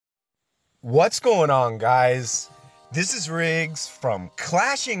What's going on, guys? This is Riggs from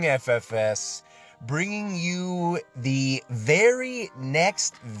Clashing FFS, bringing you the very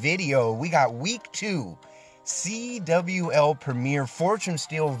next video. We got week 2 CWL Premier Fortune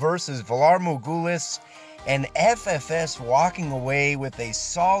Steel versus VALAR MORGHULIS, and FFS walking away with a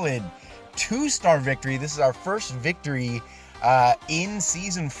solid 2-star victory. This is our first victory in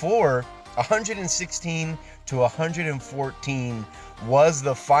Season 4. 116 to 114 was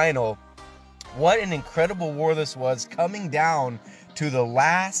the final. What an incredible war this was, coming down to the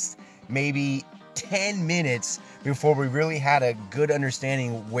last maybe 10 minutes before we really had a good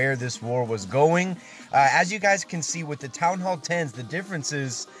understanding where this war was going. As you guys can see with the Town Hall 10s, the difference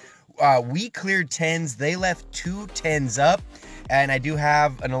is we cleared 10s, they left 2 10s up, and I do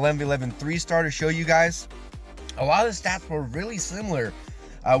have an 11v11 3-star to show you guys. A lot of the stats were really similar.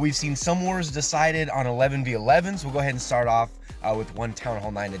 We've seen some wars decided on 11v11s. We'll go ahead and start off with one Town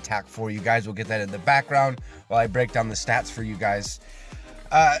Hall 9 attack for you guys. We'll get that in the background while I break down the stats for you guys.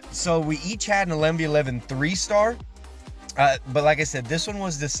 So we each had an 11v11 3-star. But like I said, this one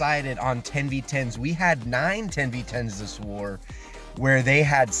was decided on 10v10s. We had 9 10v10s this war, where they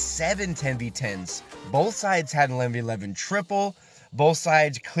had 7 10v10s. Both sides had an 11v11 triple. Both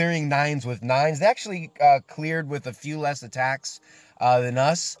sides clearing 9s with 9s. They actually cleared with a few less attacks than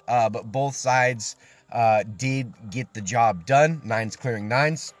us, but both sides did get the job done. 9s clearing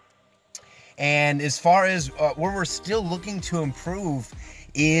 9s. And as far as where we're still looking to improve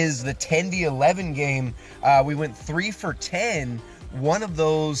is the 10v11 game. We went 3 for 10. One of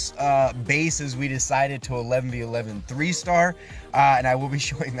those bases we decided to 11v11 3-star, and I will be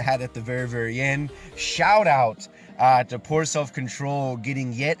showing that at the very end. Shout out to Poor Self Control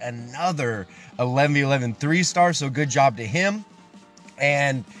getting yet another 11v11 3-star, so good job to him.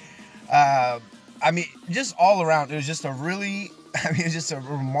 And I mean, just all around, it was just a really, it was just a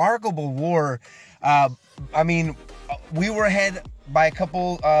remarkable war. I mean, we were ahead by a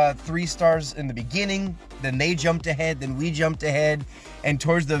couple 3-stars in the beginning, then they jumped ahead, then we jumped ahead, and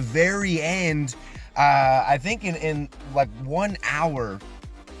towards the very end, I think in like 1 hour,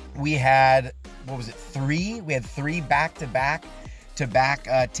 we had, what was it, 3? We had 3 back-to-back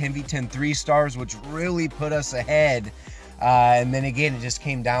 10v10 3-stars, which really put us ahead. And then again, it just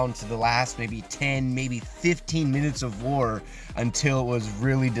came down to the last maybe 10, maybe 15 minutes of war until it was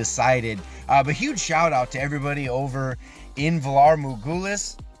really decided. But huge shout out to everybody over in VALAR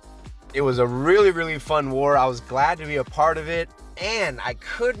MORGHULIS. It was a really fun war. I was glad to be a part of it, and I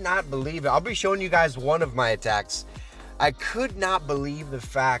could not believe it. I'll be showing you guys one of my attacks. I could not believe the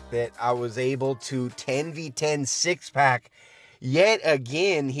fact that I was able to 10v10 6-pack yet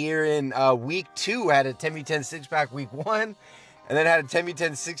again here in week 2. I had a 10v10 6-pack week 1, and then had a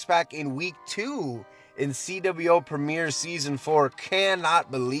 10v10 6-pack in week 2 in CWO Premier Season 4.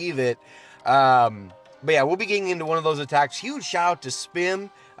 Cannot believe it. But yeah, we'll be getting into one of those attacks. Huge shout out to Spim.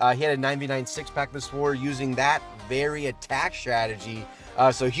 He had a 9v9 6-pack this war using that very attack strategy.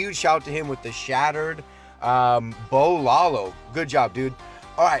 So huge shout out to him with the Shattered Bo Lalo. Good job, dude.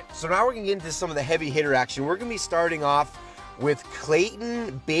 All right, so now we're going to get into some of the heavy hitter action. We're going to be starting off with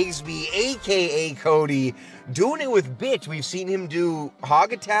Clayton Bigsby, aka Cody, doing it with Bitch. We've seen him do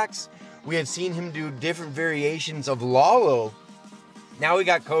hog attacks. We had seen him do different variations of Lalo. Now we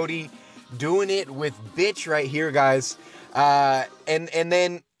got Cody doing it with Bitch right here, guys. And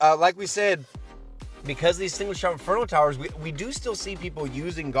then, like we said, because these single shot Inferno Towers, we do still see people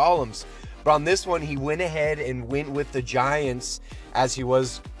using Golems. But on this one, he went ahead and went with the Giants as he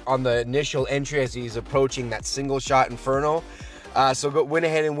was on the initial entry as he's approaching that single shot Inferno. So went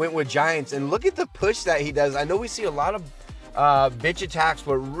ahead and went with Giants. And look at the push that he does. I know we see a lot of Bitch attacks,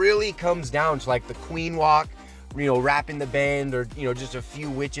 but it really comes down to like the Queen Walk, you know, wrapping the bend, or, you know, just a few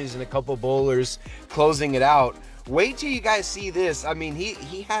witches and a couple bowlers closing it out. Wait till you guys see this. I mean,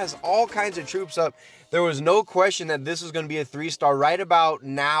 he has all kinds of troops up. There was no question that this was going to be a 3-star right about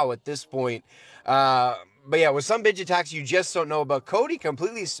now at this point. But yeah, with some Bitch attacks you just don't know about. Cody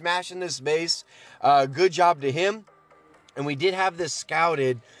completely smashing this base. Good job to him. And we did have this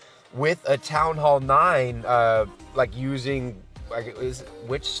scouted with a Town Hall 9, like using, like, is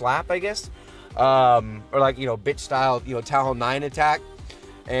Witch Slap, I guess? Or like, you know, Bitch style, you know, Town Hall 9 attack.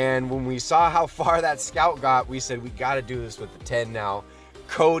 And when we saw how far that scout got, we said we got to do this with the 10 now.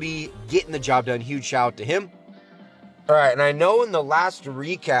 Cody getting the job done. Huge shout out to him. All right, and I know in the last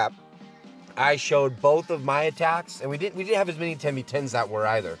recap I showed both of my attacks, and we didn't have as many 10v10s that were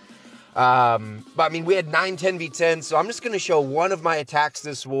either. But I mean, we had 9 10v10s, so I'm just going to show one of my attacks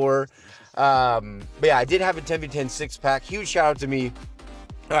this war. But yeah, I did have a 10v10 6-pack. Huge shout out to me.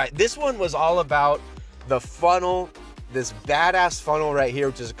 All right, this one was all about the funnel this badass funnel right here,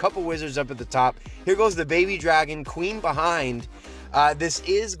 which is a couple wizards up at the top. Here goes the baby dragon, queen behind. This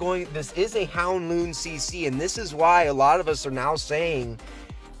is a Hound Loon CC, and this is why a lot of us are now saying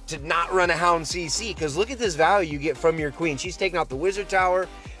to not run a Hound CC, because look at this value you get from your queen. She's taking out the wizard tower.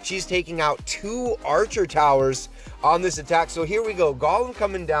 She's taking out 2 archer towers on this attack. So here we go. Golem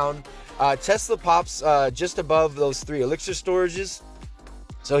coming down. Tesla pops just above those 3 elixir storages.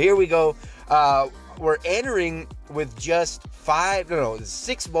 So here we go. We're entering with just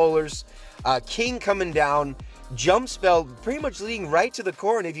 6 bowlers. King coming down. Jump spell pretty much leading right to the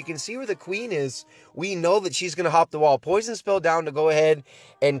core, and if you can see where the queen is, we know that she's going to hop the wall. Poison spell down to go ahead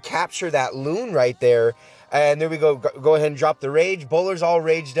and capture that loon right there. And there we go. Go ahead and drop the rage. Bowler's all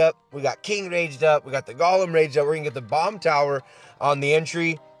raged up. We got king raged up. We got the golem raged up. We're going to get the bomb tower on the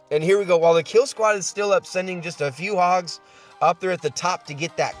entry. And here we go. While the kill squad is still up, sending just a few hogs up there at the top to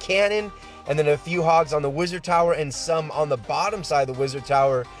get that cannon. And then a few hogs on the wizard tower and some on the bottom side of the wizard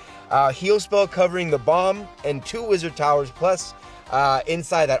tower. Heal spell covering the bomb and 2 wizard towers, plus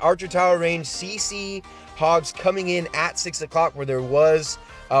inside that archer tower range. CC hogs coming in at 6 o'clock, where there was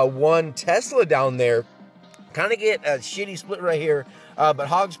 1 Tesla down there. Kind of get a shitty split right here, but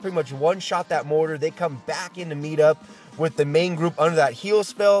hogs pretty much one-shot that mortar. They come back in to meet up with the main group under that heal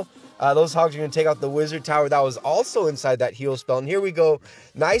spell. Those hogs are going to take out the wizard tower that was also inside that heal spell. And here we go,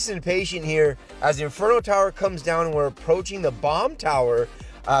 nice and patient here as the inferno tower comes down and we're approaching the bomb tower.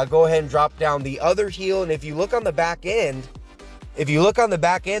 Go ahead and drop down the other heal. And if you look on the back end,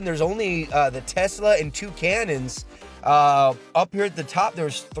 there's only the Tesla and 2 cannons. Up here at the top,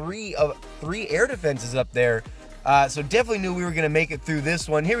 there's 3 air defenses up there. So definitely knew we were going to make it through this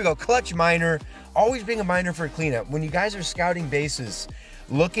one. Here we go, clutch miner. Always being a miner for cleanup. When you guys are scouting bases,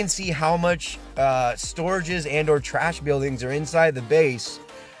 look and see how much storages and or trash buildings are inside the base.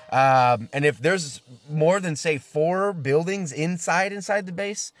 And if there's more than, say, 4 buildings inside the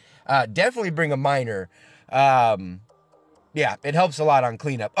base, definitely bring a miner. Yeah, it helps a lot on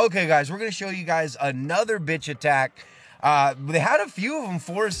cleanup. Okay, guys, we're going to show you guys another bitch attack. They had a few of them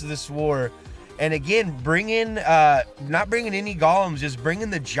for us this war. And again, not bringing any golems, just bringing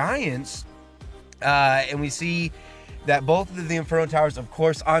the giants. And we see that both of the Inferno Towers, of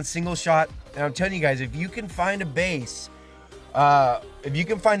course, on single shot. And I'm telling you guys, if you can find a base, where you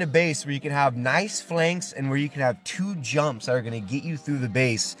can have nice flanks and where you can have 2 jumps that are going to get you through the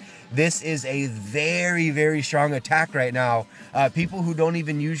base, this is a very, very strong attack right now. People who don't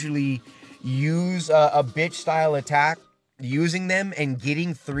even usually use a bitch style attack, using them and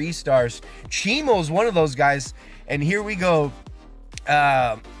getting 3 stars. Chimo's one of those guys. And here we go.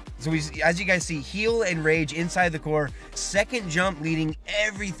 So as you guys see, heal and rage inside the core. Second jump leading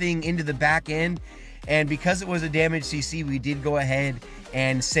everything into the back end. And because it was a damage CC, we did go ahead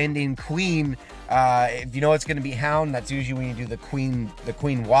and send in queen. If you know it's going to be hound, that's usually when you do the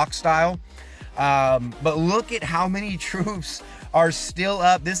queen walk style. But look at how many troops are still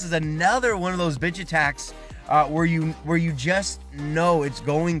up. This is another one of those bitch attacks where you just know it's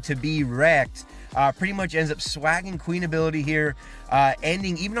going to be wrecked. Pretty much ends up swagging queen ability here,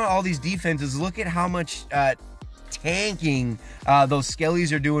 ending even on all these defenses. Look at how much tanking those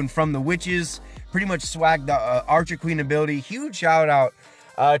skellies are doing from the witches. Pretty much swagged the archer queen ability. Huge shout out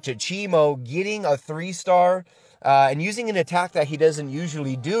to Chimo getting a 3-star and using an attack that he doesn't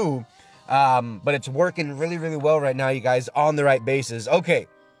usually do, but it's working really, really well right now, you guys, on the right bases. Okay,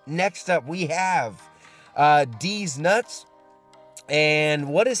 next up we have D's Nuts. And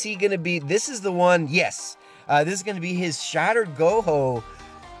what is he going to be? This is the one, yes. This is going to be his Shattered Goho.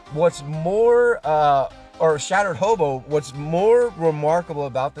 What's more, or Shattered Hobo, what's more remarkable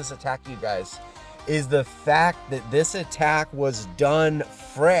about this attack, you guys, is the fact that this attack was done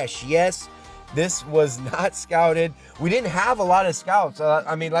fresh. Yes, this was not scouted. We didn't have a lot of scouts.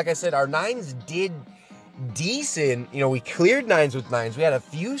 I mean, like I said, our 9s did decent. You know, we cleared 9s with 9s. We had a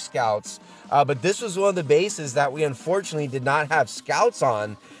few scouts. But this was one of the bases that we unfortunately did not have scouts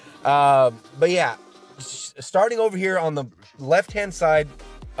on. But yeah, starting over here on the left-hand side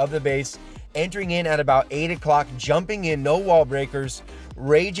of the base, entering in at about 8 o'clock, jumping in, no wall breakers,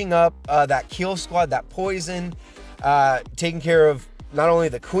 raging up that kill squad, that poison, taking care of not only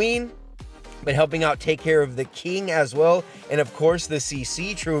the queen, but helping out take care of the king as well, and of course the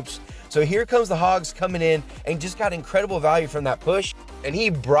CC troops. So here comes the hogs coming in and just got incredible value from that push. And he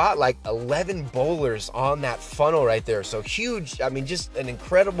brought like 11 bowlers on that funnel right there. So huge, I mean, just an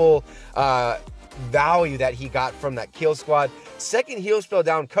incredible value that he got from that kill squad. Second heal spell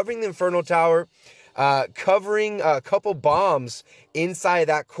down, covering the Inferno Tower, covering a couple bombs inside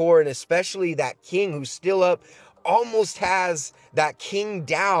that core, and especially that king who's still up. almost has that king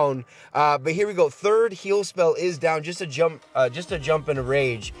down, but here we go. Third heal spell is down. Just a jump in a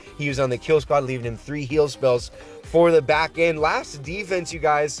rage. He was on the kill squad, leaving him 3 heal spells for the back end. Last defense, you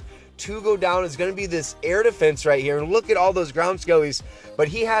guys, to go down is going to be this air defense right here. And look at all those ground skellies, but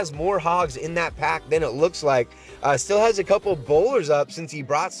he has more hogs in that pack than it looks like. Still has a couple bowlers up since he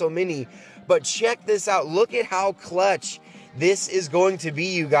brought so many, but check this out. Look at how clutch this is going to be,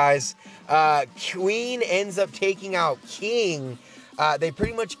 you guys. Queen ends up taking out King. They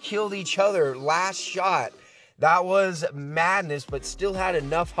pretty much killed each other last shot. That was madness, but still had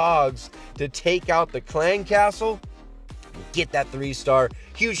enough hogs to take out the clan castle, get that 3-star.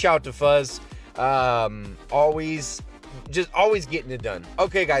 Huge shout to Fuzz. Always getting it done.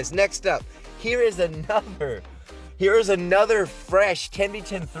 Okay, guys, next up, here is another fresh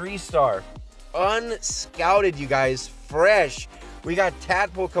 10v10 3-star. Unscouted, you guys, fresh. We got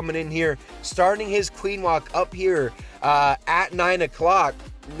Tadpole coming in here, starting his queen walk up here at 9 o'clock,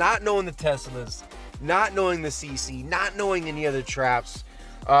 not knowing the Teslas, not knowing the CC, not knowing any other traps.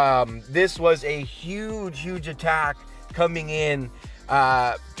 This was a huge attack coming in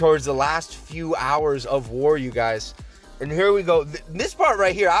towards the last few hours of war, you guys. And here we go. This part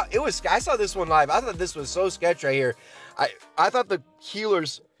right here, I saw this one live. I thought this was so sketch right here. I thought the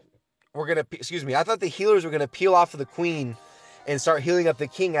healers were gonna, I thought the healers were gonna peel off of the queen and start healing up the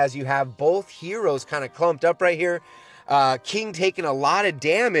king, as you have both heroes kind of clumped up right here. King taking a lot of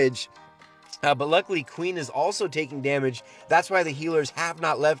damage, but luckily Queen is also taking damage. That's why the healers have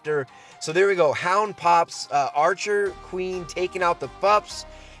not left her. So there we go. Hound pops, Archer, Queen taking out the pups.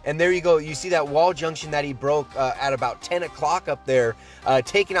 And there you go. You see that wall junction that he broke at about 10 o'clock up there,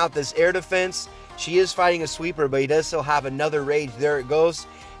 taking out this air defense. She is fighting a sweeper, but he does still have another rage. There it goes.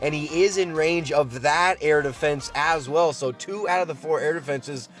 And he is in range of that air defense as well. So 2 out of the 4 air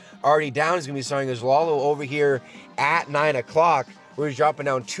defenses already down. He's going to be starting his Lalo over here at 9 o'clock, where he's dropping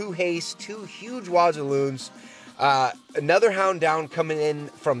down 2 haste, 2 huge wads of loons. Another hound down coming in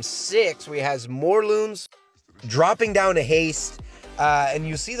from 6, where he has more loons, dropping down a haste. And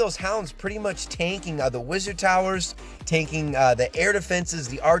you see those hounds pretty much tanking the wizard towers, tanking the air defenses,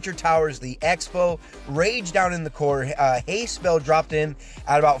 the archer towers, the expo. Rage down in the core. Haste spell dropped in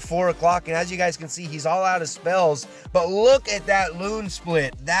at about 4 o'clock. And as you guys can see, he's all out of spells. But look at that loon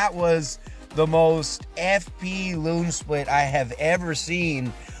split. That was the most FP loon split I have ever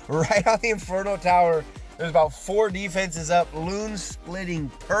seen. Right on the Inferno Tower. There's about 4 defenses up. Loons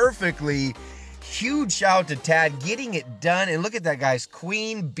splitting perfectly. Huge shout to Tad getting it done. And look at that, guys.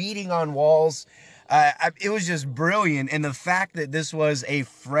 Queen beating on walls. It was just brilliant. And the fact that this was a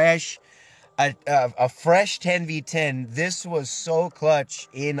fresh 10v10, this was so clutch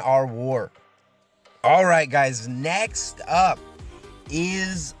in our war. All right, guys. Next up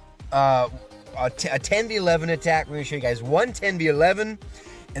is a 10v11 attack. We're going to show you guys one 10v11.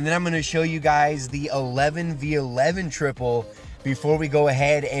 And then I'm going to show you guys the 11v11 triple before we go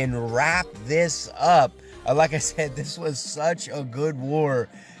ahead and wrap this up. Like I said, this was such a good war.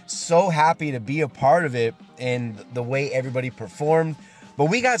 So happy to be a part of it and the way everybody performed. But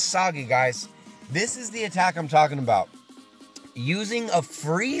we got Soggy, guys. This is the attack I'm talking about. Using a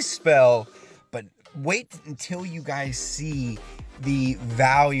free spell, but wait until you guys see the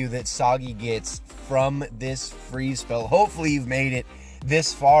value that Soggy gets from this free spell. Hopefully you've made it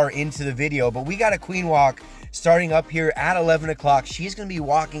this far into the video, but we got a queen walk starting up here at 11 o'clock. She's going to be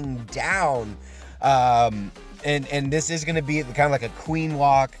walking down, and this is going to be kind of like a queen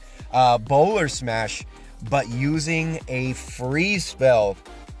walk bowler smash, but using a free spell.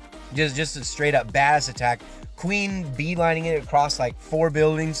 Just a straight up badass attack. Queen beelining it across like 4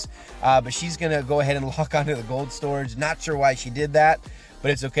 buildings, but she's going to go ahead and lock onto the gold storage. Not sure why she did that, but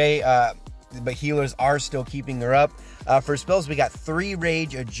it's okay. But healers are still keeping her up. For spells, we got 3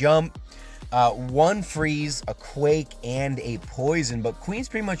 rage, a jump, 1 freeze, a quake, and a poison. But Queen's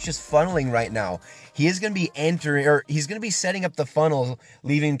pretty much just funneling right now. He is going to be entering, or he's going to be setting up the funnel,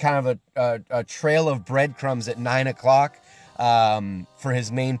 leaving kind of a trail of breadcrumbs at 9 o'clock for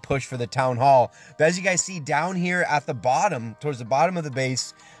his main push for the town hall. But as you guys see down here at the bottom, towards the bottom of the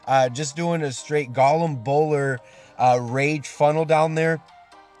base, just doing a straight golem bowler rage funnel down there.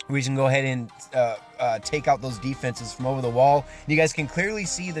 We can go ahead and take out those defenses from over the wall. You guys can clearly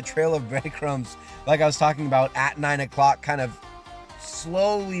see the trail of breadcrumbs, like I was talking about, at 9 o'clock, kind of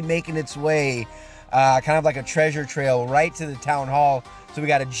slowly making its way, kind of like a treasure trail right to the town hall. So we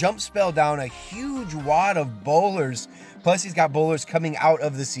got a jump spell down, a huge wad of bowlers, plus he's got bowlers coming out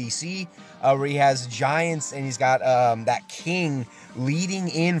of the CC, where he has giants, and he's got that king leading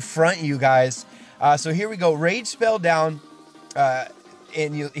in front, you guys. So here we go, rage spell down,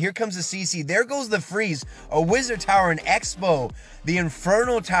 here comes the CC. There goes the freeze. A Wizard Tower, an Expo, the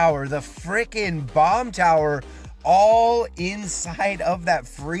Inferno Tower, the frickin' Bomb Tower, all inside of that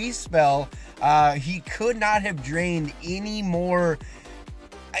freeze spell. He could not have drained any more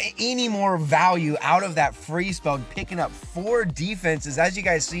value out of that freeze spell, picking up 4 defenses. As you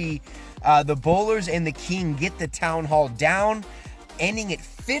guys see, the bowlers and the king get the Town Hall down, ending at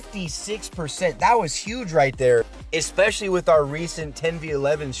 56%. That was huge right there, especially with our recent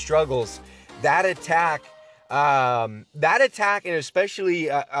 10v11 struggles. That attack, and especially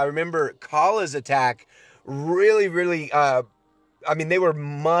I remember Kala's attack, really, I mean, they were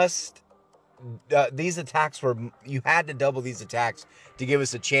these attacks were, you had to double these attacks to give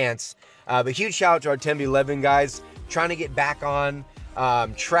us a chance. But huge shout out to our 10v11 guys, trying to get back on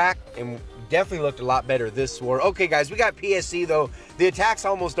track, and definitely looked a lot better this war. Okay, guys, we got PSC though. The attack's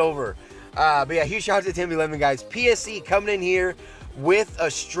almost over. But yeah, huge shout out to 10v11 guys. PSC coming in here with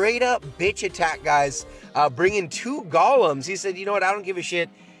a straight up bitch attack, guys. Bringing 2 golems. He said, you know what, I don't give a shit.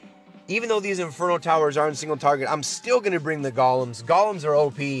 Even though these Inferno Towers aren't single target, I'm still going to bring the golems. Golems are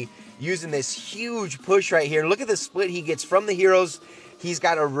OP, using this huge push right here. Look at the split he gets from the heroes. He's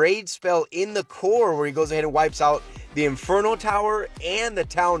got a raid spell in the core where he goes ahead and wipes out the Inferno Tower and the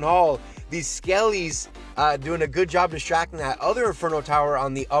Town Hall. These Skellies doing a good job distracting that other Inferno Tower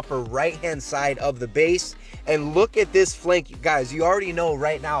on the upper right-hand side of the base. And look at this flank. Guys, you already know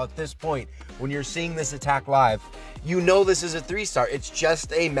right now at this point, when you're seeing this attack live, you know this is a 3-star. It's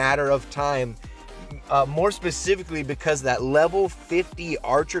just a matter of time. More specifically because that level 50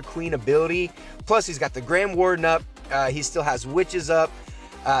 Archer Queen ability. Plus, he's got the Grand Warden up. He still has Witches up.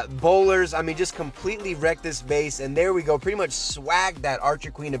 Bowlers, I mean, just completely wrecked this base. And there we go. Pretty much swagged that Archer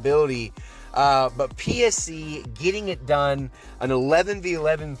Queen ability. But PSC getting it done. An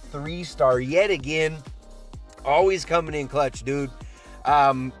 11v11 3-star yet again. Always coming in clutch, dude.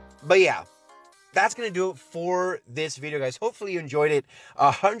 But yeah. That's going to do it for this video, guys. Hopefully you enjoyed it.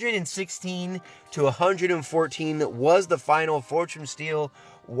 116 to 114 was the final. Fortune Steel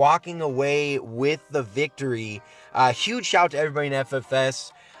walking away with the victory. Huge shout out to everybody in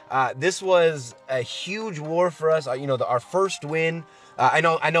FFS. This was a huge war for us. You know, our first win. I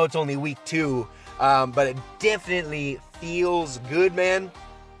know it's only week 2, but it definitely feels good, man.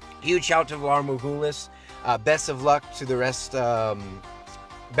 Huge shout out to VALAR MORGHULIS. Best of luck to the rest.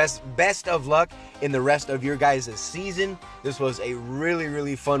 Best of luck in the rest of your guys' season. This was a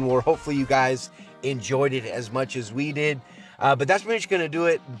really fun war. Hopefully you guys enjoyed it as much as we did. But that's pretty much gonna do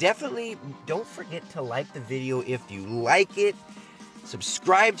it. Definitely don't forget to like the video if you like it.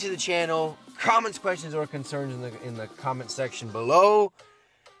 Subscribe to the channel. Comments, questions, or concerns in the comment section below.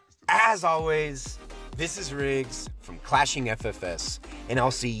 As always, this is Riggs from Clashing FFS, and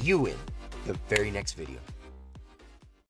I'll see you in the very next video.